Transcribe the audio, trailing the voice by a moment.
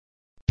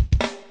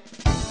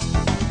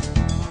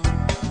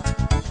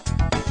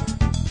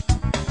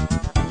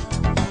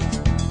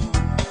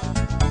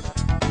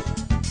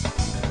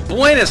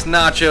Buenos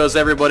nachos,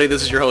 everybody.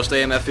 This is your host,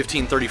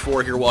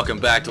 AMF1534 here.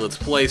 Welcome back to Let's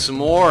Play some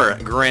more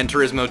Gran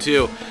Turismo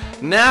 2.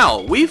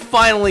 Now, we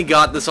finally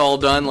got this all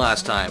done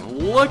last time.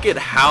 Look at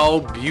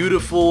how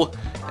beautiful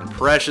and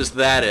precious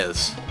that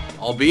is.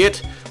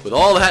 Albeit, with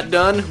all that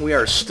done, we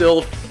are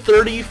still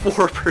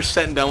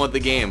 34% done with the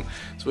game.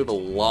 So we have a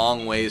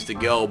long ways to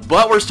go.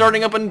 But we're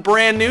starting up a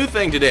brand new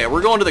thing today.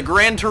 We're going to the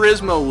Gran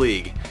Turismo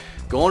League.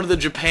 Going to the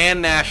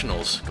Japan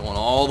Nationals. Going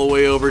all the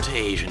way over to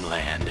Asian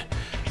land.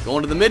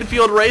 Going to the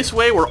Midfield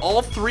Raceway, where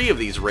all three of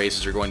these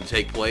races are going to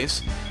take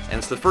place. And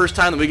it's the first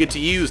time that we get to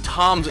use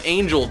Tom's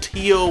Angel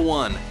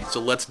T01. So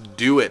let's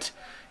do it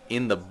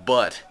in the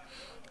butt.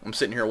 I'm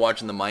sitting here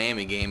watching the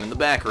Miami game in the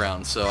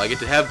background, so I get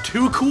to have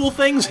two cool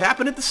things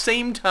happen at the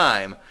same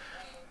time.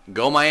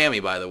 Go Miami,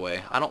 by the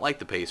way. I don't like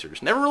the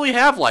Pacers. Never really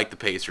have liked the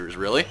Pacers,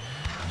 really.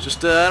 It's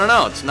just, I don't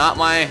know. It's not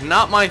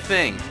my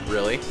thing,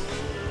 really.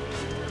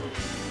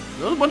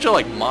 There's a bunch of,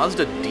 like,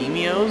 Mazda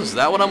Demios. Is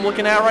that what I'm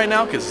looking at right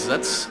now? Because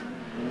that's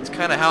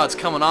kind of how it's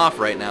coming off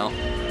right now.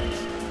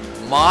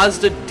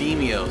 Mazda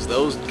Demios,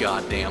 those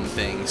goddamn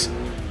things.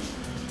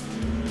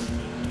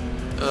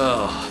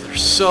 Ugh, they're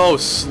so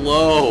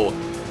slow.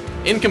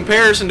 In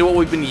comparison to what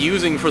we've been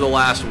using for the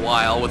last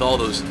while with all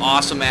those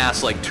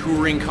awesome-ass, like,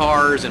 touring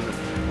cars and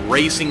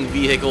racing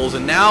vehicles,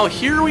 and now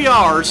here we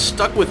are,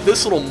 stuck with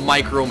this little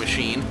micro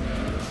machine.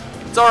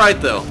 It's alright,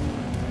 though.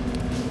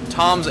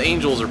 Tom's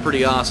Angels are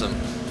pretty awesome.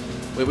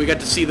 We got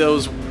to see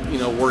those, you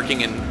know,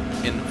 working in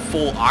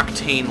full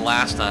octane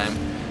last time.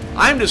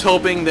 I'm just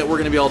hoping that we're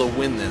going to be able to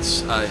win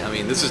this. I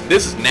mean, this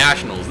is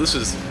nationals. This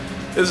is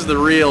the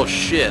real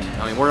shit.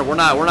 I mean, we're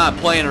not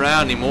playing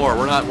around anymore.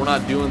 We're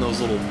not doing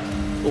those little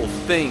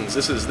things.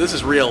 This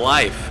is real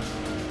life.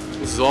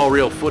 This is all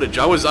real footage.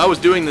 I was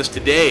doing this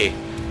today,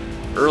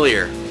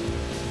 earlier,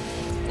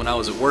 when I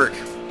was at work,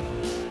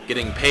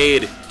 getting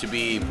paid to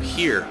be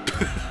here.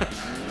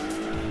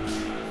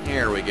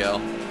 Here we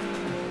go.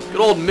 Good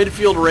old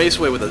Midfield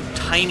Raceway with a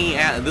tiny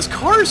this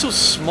car is so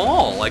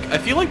small. Like, I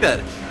feel like that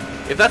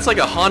if that's like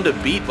a Honda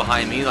Beat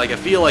behind me, like I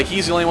feel like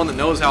he's the only one that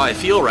knows how I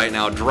feel right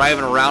now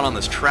driving around on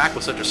this track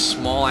with such a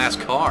small ass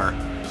car.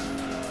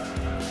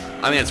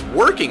 I mean, it's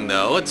working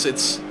though.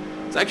 It's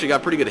actually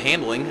got pretty good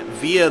handling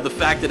via the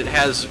fact that it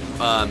has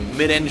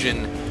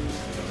mid-engine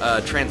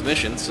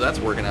transmission, so that's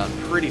working out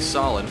pretty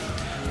solid.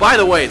 By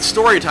the way, it's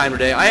story time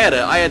today. I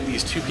had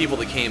these two people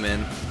that came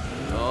in.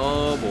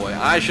 Oh boy,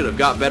 I should have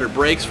got better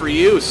brakes for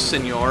you,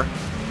 senorite.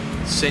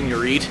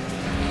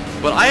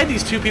 But I had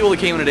these two people that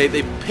came in today.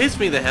 They pissed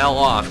me the hell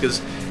off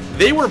because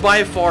they were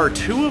by far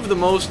two of the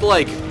most,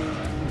 like,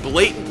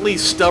 blatantly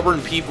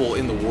stubborn people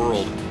in the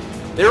world.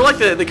 They're like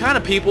the kind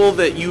of people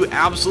that you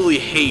absolutely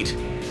hate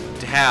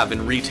to have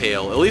in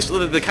retail. At least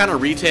the kind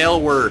of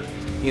retail where,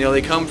 you know,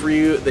 they come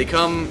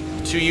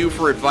to you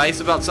for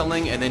advice about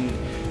something, and then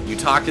you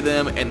talk to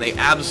them and they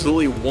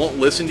absolutely won't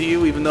listen to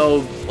you, even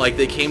though, like,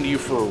 they came to you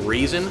for a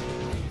reason.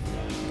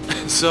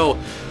 So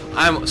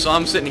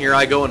I'm sitting here,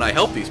 I go and I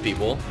help these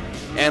people,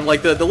 and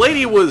like the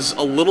lady was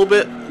a little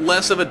bit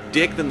less of a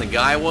dick than the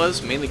guy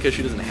was, mainly because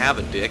she doesn't have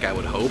a dick, I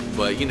would hope,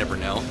 but you never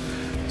know.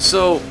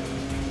 So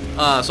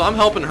I'm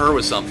helping her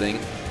with something,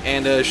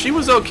 and she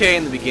was okay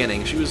in the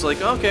beginning. She was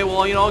like, okay,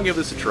 well, you know, I'll give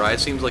this a try.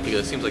 Seems like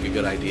a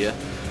good idea.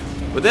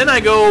 But then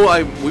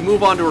we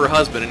move on to her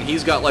husband, and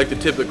he's got like the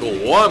typical,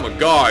 well, I'm a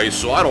guy,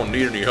 so I don't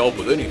need any help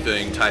with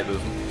anything type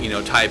of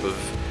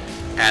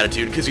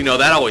attitude, because, you know,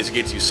 that always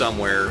gets you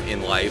somewhere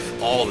in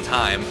life all the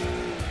time.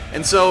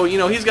 And so, you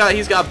know, he's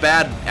got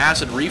bad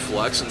acid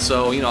reflux, and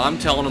so, you know, I'm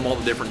telling him all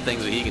the different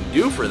things that he can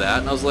do for that,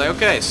 and I was like,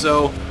 okay,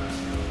 so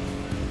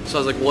I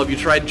was like, well, have you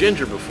tried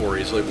ginger before?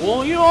 He's like,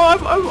 well, you know,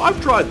 I've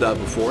tried that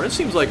before, and it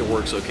seems like it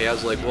works okay. I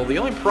was like, well, the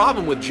only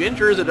problem with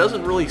ginger is it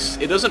doesn't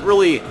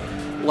really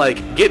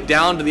like get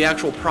down to the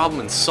actual problem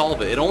and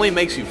solve it. It only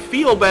makes you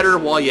feel better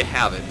while you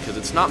have it, because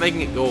it's not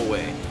making it go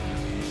away.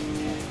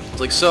 It's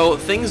like, so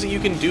things that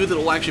you can do that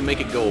will actually make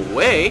it go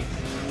away.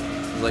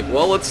 Like,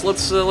 well, let's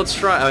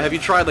try. Have you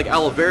tried like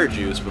aloe vera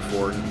juice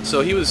before?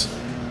 So he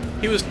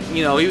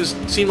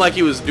seemed like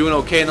he was doing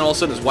okay, and then all of a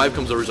sudden his wife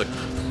comes over. He's like,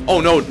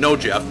 oh no,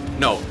 Jeff,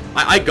 no,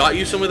 I got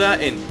you some of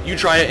that, and you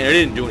try it, and it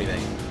didn't do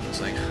anything.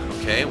 It's like,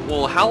 okay,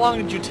 well, how long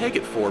did you take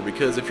it for?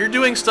 Because if you're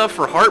doing stuff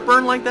for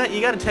heartburn like that,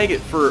 you got to take it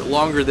for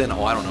longer than,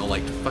 oh, I don't know,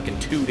 like fucking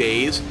 2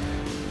 days.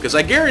 Because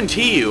I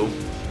guarantee you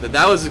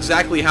that was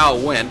exactly how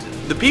it went.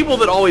 The people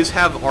that always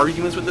have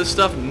arguments with this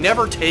stuff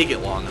never take it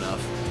long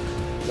enough.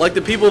 Like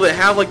the people that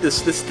have like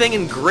this thing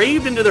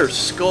engraved into their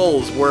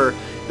skulls where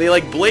they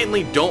like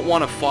blatantly don't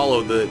want to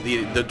follow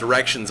the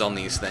directions on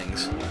these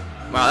things.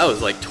 Wow, that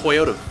was like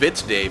Toyota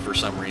Vitz Day for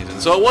some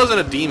reason. So it wasn't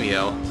a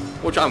Demio,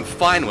 which I'm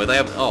fine with. I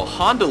have, oh,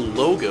 Honda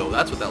logo.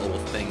 That's what that little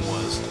thing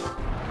was,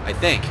 I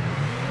think.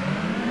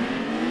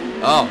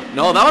 Oh,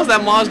 no, that was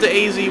that Mazda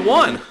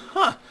AZ1.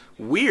 Huh,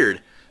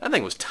 weird. That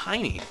thing was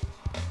tiny.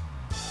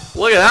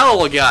 Look at that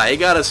little guy. He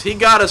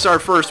got us our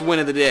first win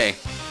of the day.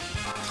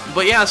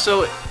 But yeah,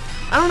 so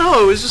I don't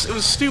know, it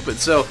was stupid.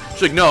 So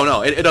she's like,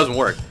 no, it doesn't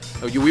work.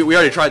 We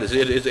already tried this.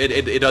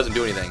 It doesn't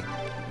do anything.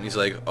 And he's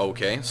like,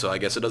 okay, so I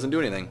guess it doesn't do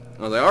anything.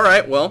 I was like,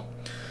 alright, well,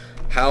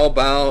 how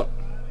about,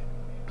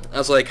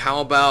 have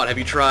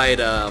you tried,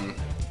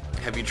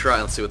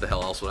 let's see what the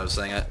hell else what I was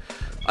saying.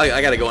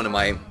 I gotta go into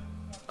my,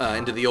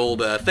 into the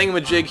old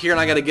thingamajig here, and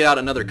I gotta get out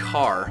another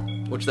car,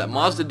 which that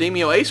Mazda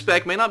Demio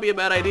A-Spec may not be a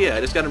bad idea. I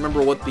just gotta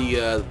remember what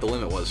the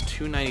limit was,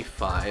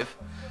 295.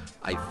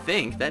 I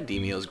think that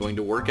Demio is going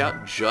to work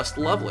out just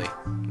lovely,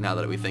 now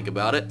that we think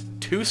about it.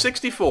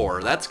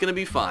 264, that's gonna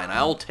be fine.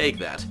 I'll take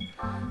that.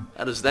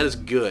 That is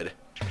good.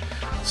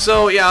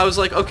 So yeah, I was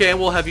like, okay,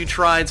 well, have you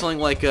tried something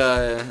like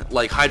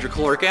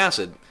hydrochloric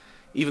acid?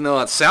 Even though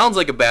that sounds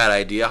like a bad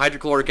idea,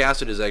 hydrochloric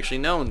acid is actually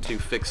known to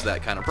fix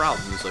that kind of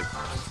problem.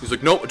 He's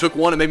like, nope, it took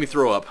one, it made me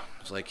throw up.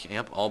 I was like,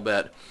 yep, I'll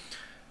bet.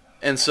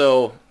 And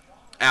so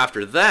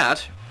after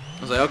that,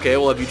 I was like, okay,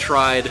 well, have you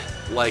tried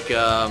like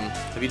a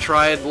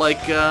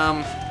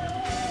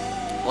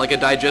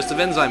digestive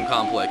enzyme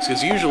complex?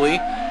 Because usually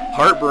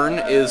heartburn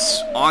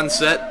is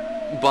onset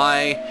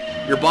by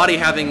your body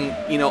having,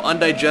 you know,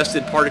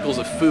 undigested particles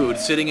of food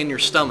sitting in your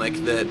stomach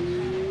that,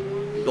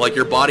 like,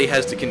 your body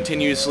has to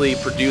continuously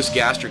produce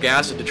gastric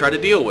acid to try to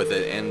deal with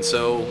it. And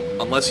so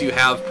unless you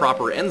have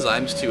proper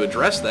enzymes to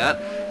address that,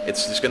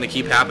 it's just going to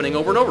keep happening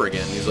over and over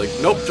again. And he's like,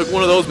 nope, took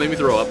one of those, made me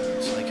throw up.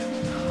 It's like,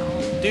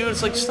 oh, dude,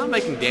 it's like, stop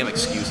making damn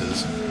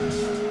excuses.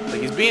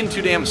 Like, he's being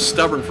too damn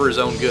stubborn for his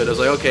own good. I was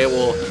like, okay,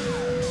 well,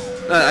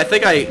 I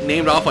think I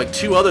named off like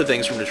 2 other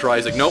things for him to try.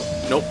 He's like, nope,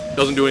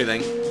 doesn't do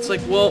anything. It's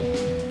like, well,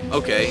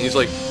 okay. And he's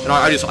like, and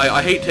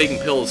I hate taking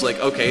pills. Like,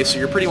 okay, so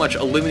you're pretty much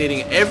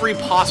eliminating every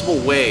possible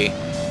way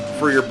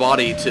for your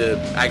body to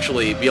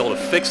actually be able to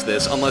fix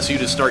this, unless you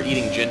just start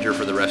eating ginger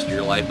for the rest of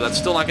your life. But that's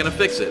still not going to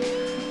fix it.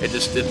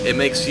 It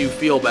makes you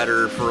feel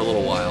better for a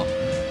little while.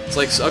 It's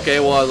like, okay,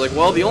 well, I was like,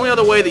 well, the only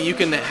other way that you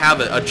can have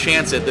a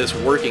chance at this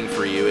working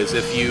for you is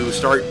if you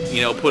start,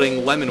 you know,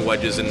 putting lemon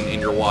wedges in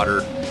your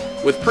water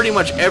with pretty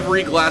much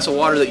every glass of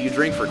water that you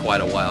drink for quite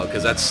a while,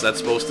 because that's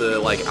supposed to,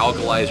 like,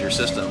 alkalize your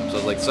system. So I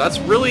was like, so that's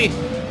really,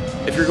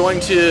 if you're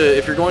going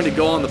to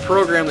go on the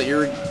program that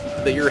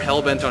you're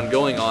hell-bent on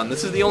going on,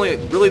 this is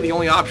really the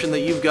only option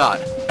that you've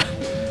got.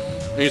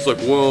 And he's like,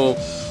 well,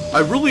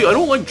 I'm really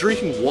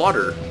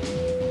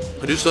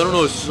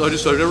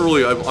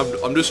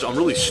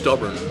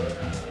stubborn.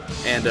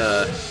 And,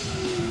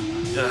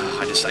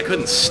 I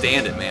couldn't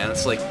stand it, man.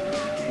 It's like,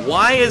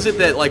 why is it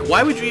that, like,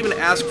 why would you even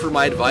ask for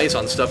my advice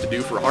on stuff to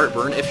do for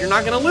heartburn if you're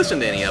not going to listen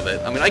to any of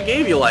it? I mean, I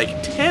gave you,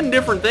 like, 10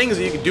 different things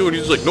that you could do, and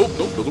he's just like, nope,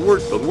 doesn't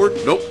work,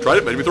 nope, tried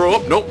it, made me throw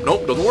up, nope,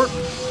 doesn't work.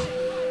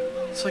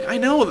 It's like, I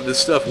know that this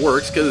stuff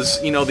works, because,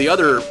 you know, the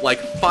other, like,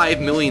 5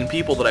 million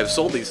people that I've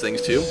sold these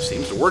things to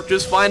seems to work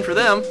just fine for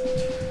them.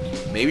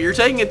 Maybe you're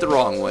taking it the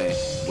wrong way,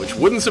 which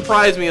wouldn't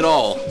surprise me at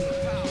all.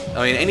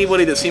 I mean,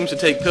 anybody that seems to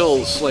take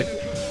pills, like,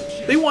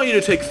 they want you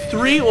to take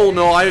 3? Well,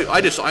 no, I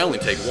only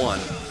take 1.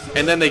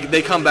 And then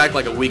they come back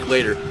like a week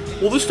later.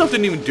 Well, this stuff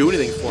didn't even do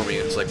anything for me.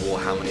 It's like, well,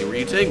 how many were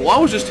you taking? Well, I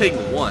was just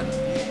taking 1.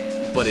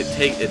 But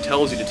it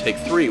tells you to take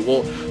 3.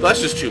 Well,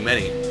 that's just too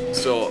many.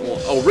 So, well,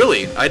 oh,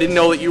 really? I didn't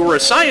know that you were a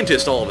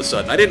scientist all of a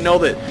sudden. I didn't know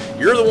that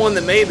you're the one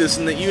that made this,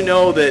 and that you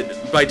know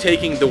that by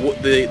taking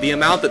the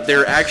amount that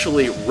they're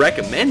actually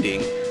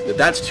recommending,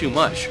 that's too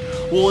much.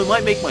 Well, it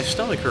might make my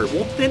stomach hurt.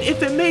 Well, then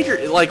if it made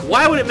your, like,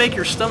 why would it make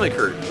your stomach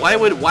hurt? Why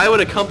would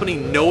a company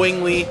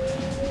knowingly,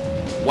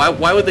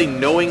 why would they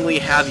knowingly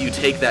have you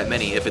take that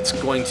many if it's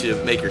going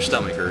to make your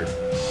stomach hurt?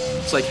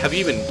 It's like, have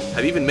you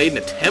even made an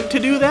attempt to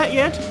do that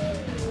yet?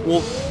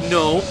 Well,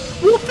 no.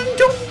 Well, then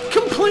don't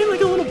complain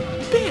like a little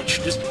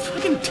bitch. Just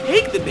fucking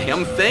take the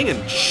damn thing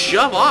and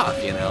shove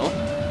off, you know?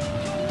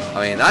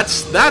 I mean,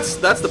 that's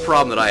the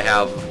problem that I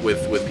have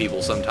with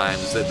people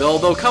sometimes. That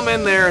they'll come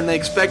in there and they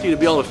expect you to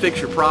be able to fix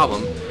your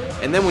problem,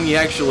 and then when you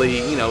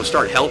actually, you know,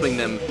 start helping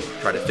them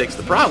try to fix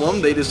the problem,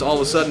 they just all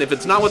of a sudden, if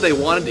it's not what they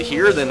wanted to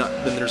hear, then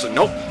they're just like,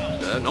 nope,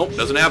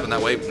 doesn't happen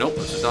that way. Nope,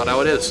 that's just not how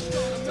it is.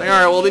 It's like,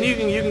 all right, well then you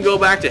can go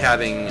back to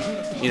having,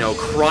 you know,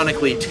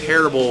 chronically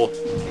terrible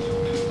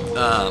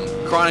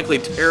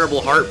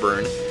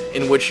heartburn,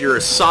 in which your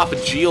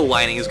esophageal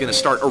lining is going to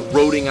start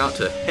eroding out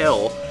to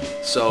hell.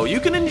 So you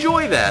can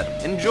enjoy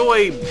that.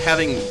 Enjoy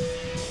having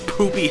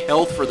poopy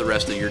health for the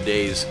rest of your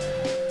days.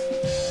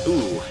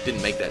 Ooh,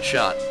 didn't make that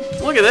shot.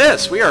 Look at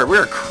this. We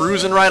are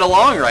cruising right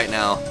along right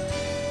now.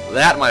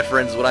 That, my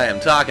friends, is what I am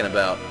talking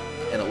about.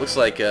 And it looks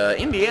like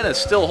Indiana's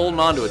still holding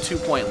on to a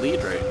 2-point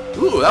lead right.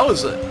 Ooh, that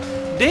was a...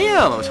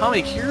 Damn,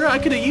 Tommy Kira, I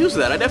could have used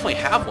that. I definitely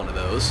have one of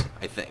those,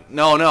 I think.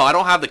 No, I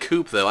don't have the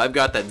coupe, though. I've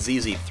got that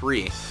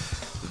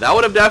ZZ3. That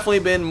would have definitely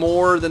been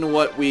more than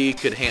what we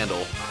could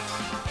handle.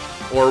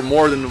 Or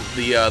more than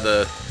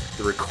the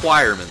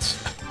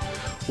requirements.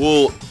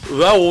 Well,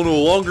 that will no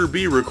longer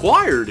be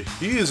required.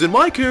 He is in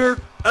my care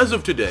as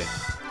of today.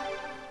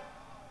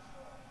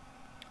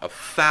 A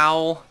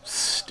foul?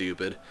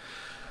 Stupid.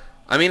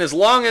 I mean, as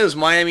long as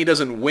Miami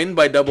doesn't win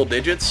by double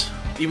digits,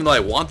 even though I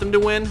want them to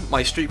win,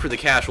 my streak for the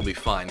cash will be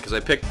fine, because I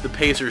picked the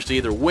Pacers to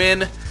either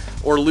win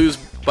or lose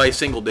by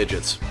single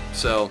digits.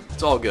 So,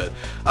 it's all good.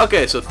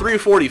 Okay, so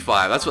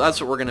 345. That's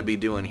what we're going to be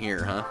doing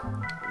here, huh?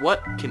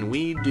 What can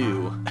we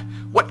do?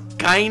 What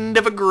kind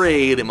of a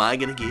grade am I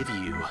gonna give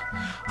you?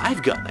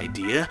 I've got an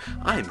idea.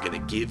 I'm gonna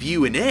give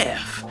you an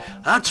F.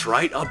 That's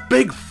right, a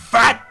big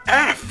fat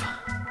F.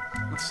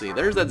 Let's see,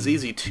 there's that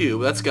ZZ2,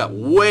 but that's got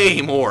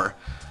way more.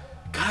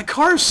 God, that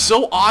car is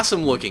so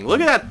awesome looking.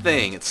 Look at that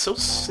thing. It's so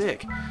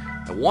sick.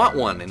 I want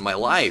one in my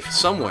life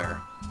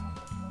somewhere.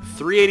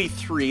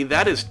 383,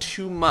 that is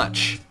too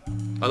much.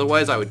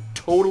 Otherwise, I would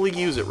totally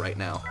use it right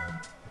now.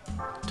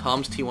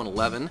 Tom's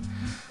T111.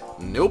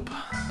 Nope,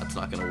 that's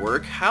not going to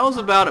work. How's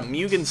about a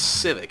Mugen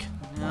Civic?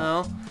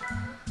 No.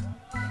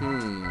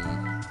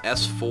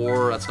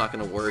 S4, that's not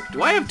going to work.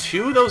 Do I have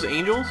two of those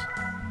Angels?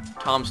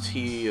 Tom's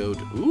T0...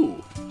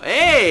 Ooh.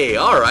 Hey,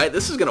 alright,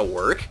 this is going to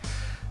work.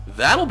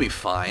 That'll be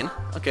fine.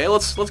 Okay,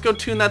 let's go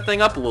tune that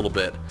thing up a little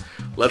bit.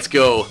 Let's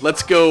go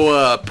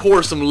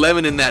pour some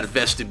lemon in that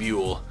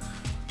vestibule.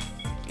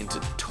 Into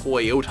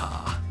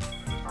Toyota.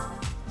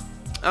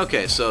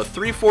 Okay, so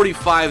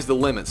 345 is the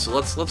limit, so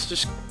let's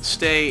just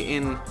stay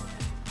in...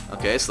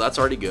 Okay, so that's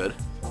already good.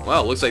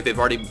 Well, it looks like they've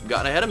already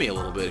gotten ahead of me a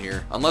little bit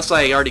here. Unless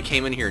I already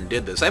came in here and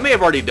did this. I may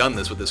have already done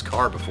this with this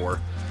car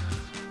before.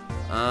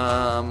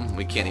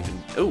 We can't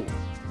even... Oh.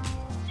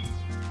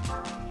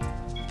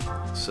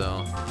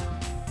 So...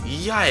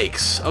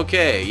 Yikes.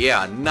 Okay,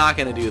 yeah, not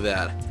gonna do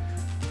that.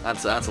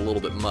 That's a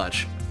little bit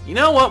much. You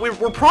know what?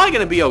 We're probably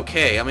gonna be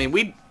okay. I mean,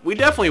 we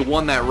definitely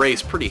won that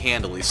race pretty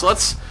handily. So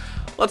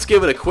let's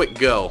give it a quick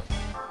go.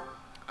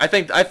 I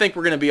think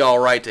we're gonna be all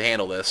right to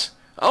handle this.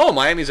 Oh,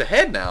 Miami's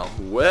ahead now.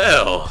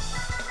 Well,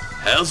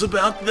 how's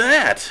about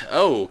that?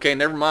 Oh, okay,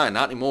 never mind,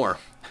 not anymore.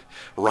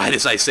 Right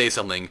as I say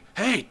something,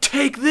 hey,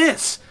 take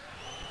this.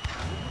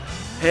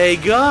 Hey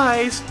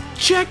guys,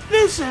 check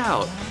this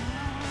out.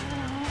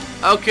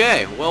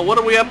 Okay, well, what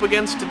are we up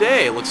against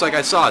today? Looks like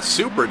I saw a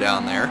Supra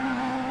down there.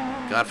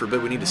 God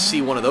forbid we need to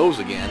see one of those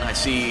again. I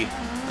see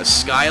a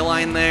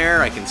Skyline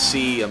there. I can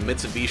see a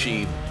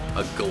Mitsubishi,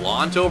 a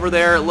Galant over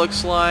there, it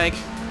looks like.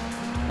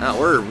 Now,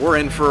 we're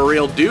in for a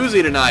real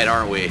doozy tonight,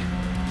 aren't we?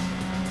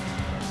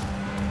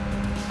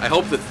 I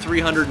hope that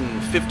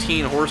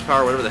 315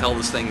 horsepower, whatever the hell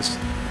this thing's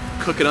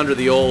cooking under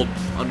the old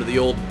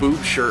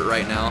boob shirt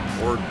right now,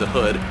 or the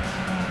hood.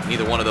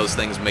 Neither one of those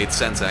things made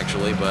sense,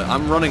 actually, but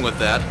I'm running with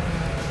that.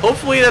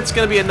 Hopefully that's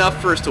going to be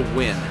enough for us to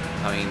win.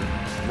 I mean,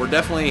 we're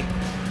definitely...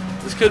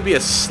 This could be a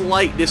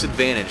slight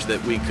disadvantage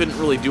that we couldn't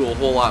really do a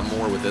whole lot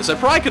more with this. I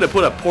probably could have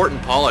put a port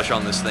and polish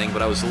on this thing,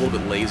 but I was a little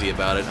bit lazy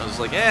about it. I was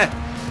like,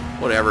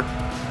 whatever.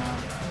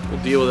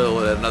 We'll deal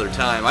with it at another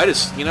time. I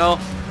just, you know,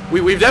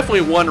 we've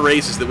definitely won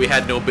races that we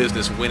had no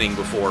business winning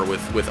before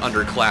with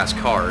underclass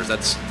cars.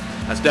 That's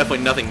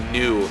definitely nothing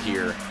new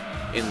here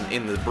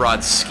in the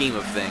broad scheme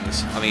of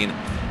things. I mean,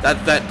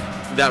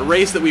 that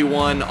race that we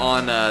won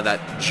on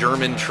that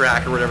German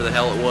track or whatever the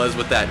hell it was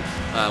with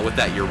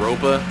that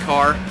Europa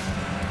car,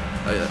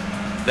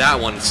 that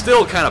one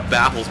still kind of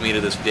baffles me to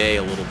this day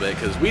a little bit,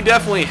 because we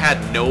definitely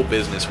had no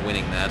business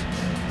winning that.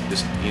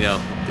 Just, you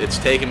know, it's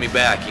taking me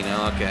back, you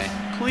know, okay.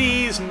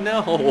 Please,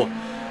 no.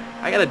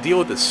 I gotta deal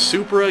with the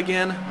Supra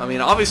again. I mean,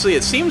 obviously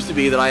it seems to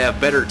be that I have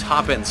better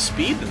top-end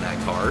speed than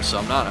that car, so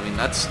I'm not, I mean,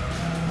 that's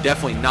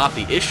definitely not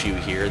the issue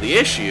here. The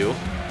issue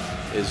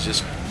is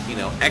just, you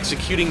know,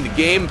 executing the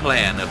game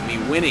plan of me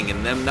winning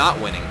and them not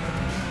winning.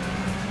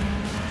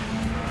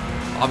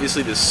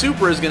 Obviously, the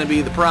Supra is going to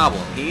be the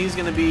problem. He's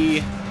going to be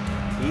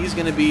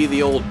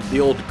the old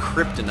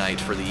kryptonite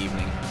for the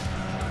evening.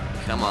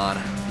 Come on,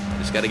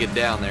 just got to get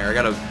down there. I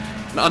got to.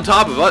 On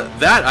top of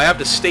that, I have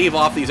to stave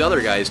off these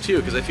other guys too,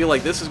 because I feel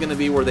like this is going to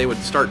be where they would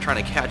start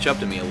trying to catch up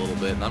to me a little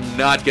bit, and I'm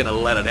not going to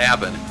let it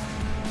happen.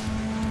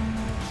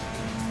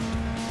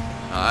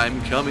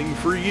 I'm coming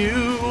for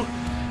you.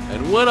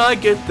 And when I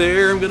get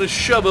there, I'm going to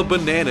shove a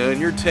banana in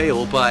your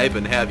tailpipe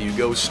and have you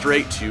go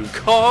straight to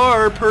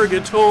car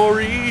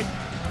purgatory.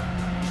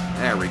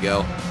 There we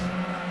go.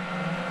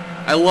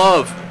 I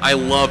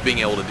love being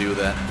able to do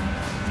that.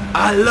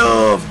 I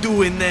love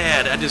doing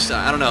that.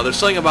 I don't know. There's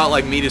something about,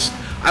 like, me just...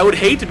 I would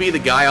hate to be the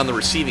guy on the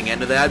receiving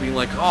end of that, being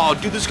like, oh,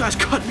 dude, this guy's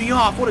cut me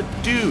off. What a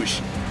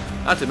douche.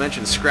 Not to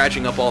mention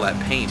scratching up all that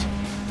paint.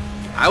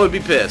 I would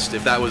be pissed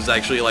if that was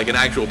actually like an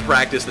actual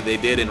practice that they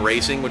did in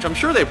racing, which I'm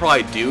sure they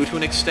probably do to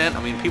an extent.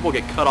 I mean, people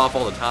get cut off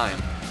all the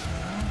time.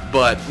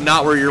 But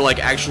not where you're like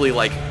actually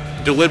like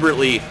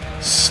deliberately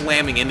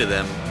slamming into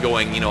them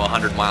going, you know,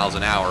 100 miles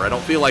an hour. I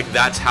don't feel like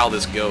that's how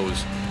this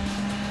goes.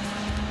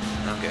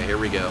 Okay, here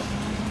we go.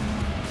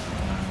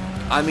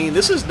 I mean,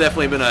 this has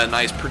definitely been a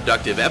nice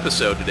productive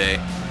episode today.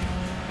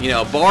 You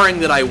know, barring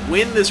that I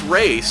win this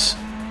race,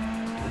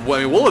 well,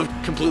 I mean, we'll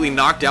have completely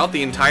knocked out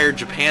the entire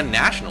Japan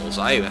Nationals.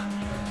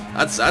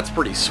 That's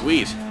pretty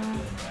sweet.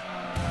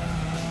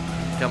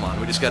 Come on,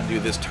 we just got to do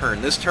this turn.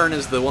 This turn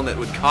is the one that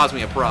would cause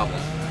me a problem.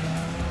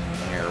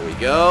 There we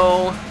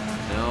go.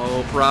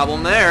 No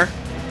problem there.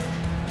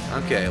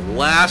 Okay,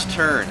 last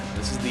turn.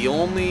 This is the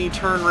only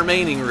turn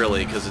remaining,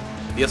 really, because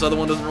this other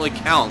one doesn't really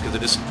count,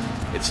 because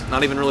it's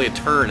not even really a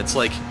turn. It's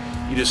like,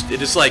 it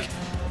just like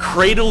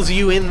cradles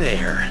you in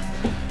there.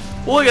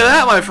 Well, look at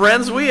that, my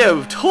friends. We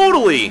have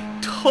totally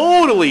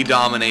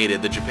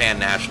dominated the Japan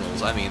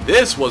Nationals. I mean,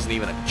 this wasn't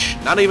even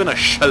Not even a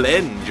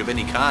challenge of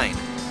any kind.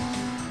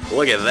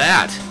 Look at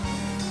that.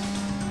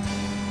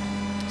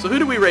 So who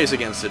did we race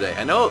against today?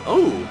 I know,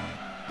 oh,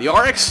 the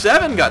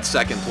RX-7 got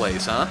second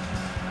place, huh?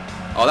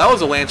 Oh, that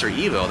was a Lancer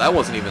Evo. That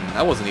wasn't even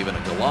a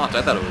Galant.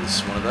 I thought it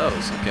was one of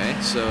those. Okay,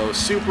 so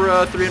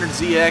Supra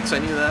 300ZX. I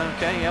knew that.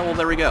 Okay, yeah. Well,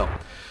 there we go.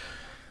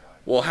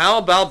 Well, how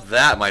about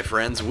that, my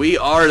friends? We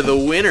are the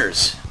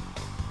winners.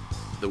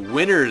 The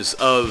winners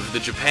of the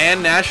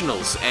Japan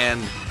Nationals,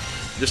 and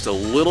just a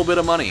little bit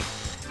of money,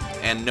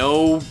 and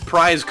no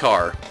prize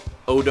car.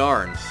 Oh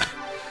darn!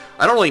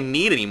 I don't really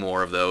need any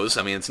more of those.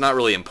 I mean, it's not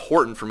really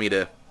important for me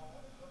to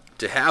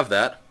have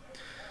that.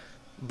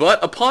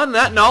 But upon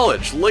that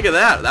knowledge, look at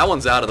that. That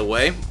one's out of the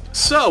way.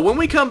 So, when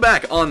we come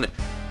back on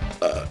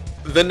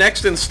the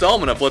next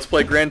installment of Let's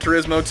Play Gran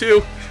Turismo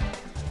 2,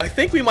 I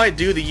think we might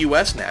do the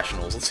U.S.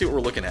 Nationals. Let's see what we're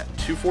looking at.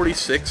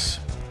 246,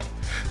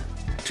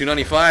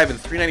 295, and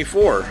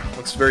 394.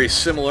 Looks very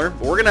similar.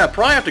 But we're going to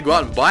probably have to go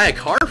out and buy a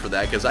car for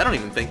that, because I don't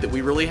even think that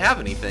we really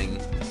have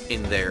anything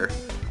in there.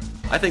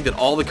 I think that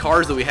all the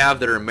cars that we have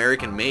that are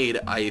American-made,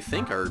 I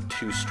think, are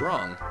too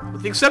strong.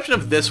 With the exception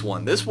of this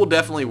one. This will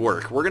definitely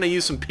work. We're going to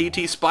use some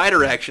PT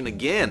Spider action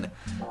again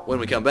when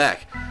we come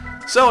back.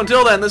 So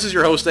until then, this is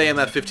your host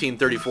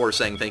AMF1534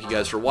 saying thank you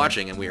guys for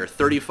watching, and we are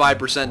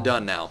 35%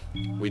 done now.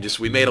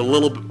 We made a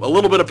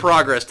little bit of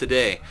progress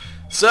today.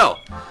 So,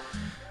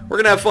 we're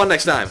going to have fun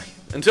next time.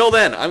 Until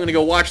then, I'm going to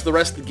go watch the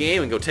rest of the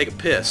game and go take a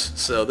piss.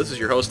 So this is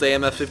your host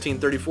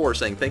AMF1534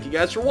 saying thank you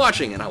guys for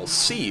watching, and I will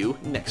see you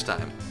next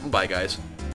time. Bye, guys.